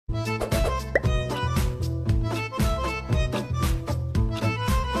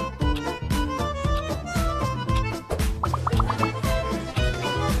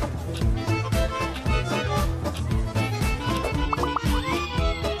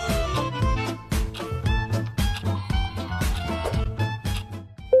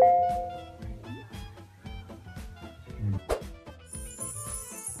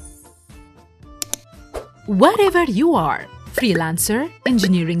Wherever you are, freelancer,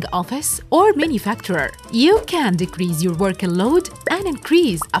 engineering office, or manufacturer, you can decrease your workload and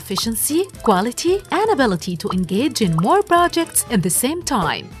increase efficiency, quality, and ability to engage in more projects at the same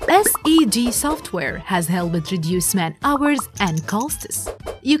time. SEG Software has helped reduce man-hours and costs.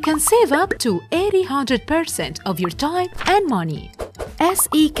 You can save up to 80–100% of your time and money.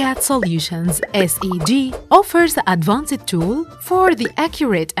 CAD Solutions SEG offers an advanced tool for the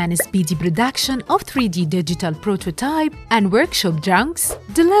accurate and speedy production of 3D digital prototype and workshop drawings,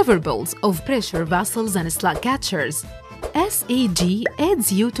 deliverables of pressure vessels and slug catchers. SEG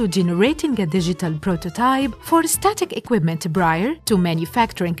aids you to generating a digital prototype for static equipment prior to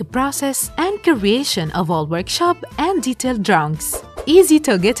manufacturing process and creation of all workshop and detailed drawings. Easy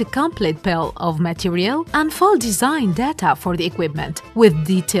to get a complete bill of material and full design data for the equipment with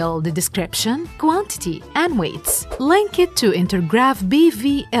detailed description, quantity, and weights. Link it to Intergraph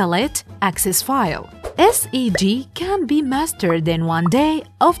BV Elite access file. SEG can be mastered in 1 day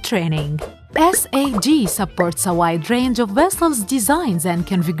of training. SEG supports a wide range of vessels designs and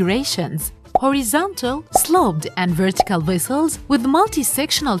configurations. Horizontal, sloped, and vertical vessels with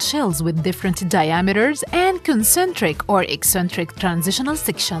multi-sectional shells with different diameters and concentric or eccentric transitional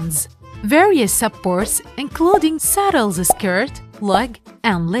sections. Various supports, including saddles, skirt, lug,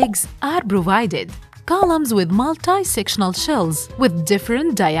 and legs, are provided. Columns with multi-sectional shells with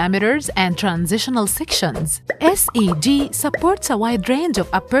different diameters and transitional sections. SEG supports a wide range of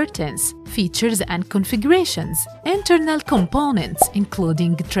appurtenance, features, and configurations. Internal components,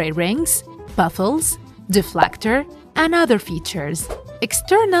 including tray rings, baffles, deflector, and other features.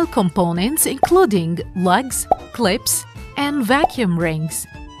 External components including lugs, clips, and vacuum rings.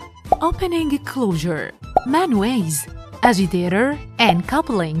 Opening closure, manways, agitator, and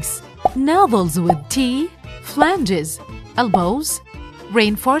couplings. Nozzles with T, flanges, elbows,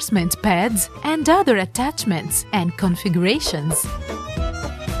 reinforcement pads, and other attachments and configurations.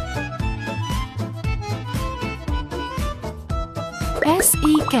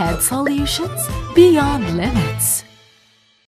 CAD Solutions beyond limits.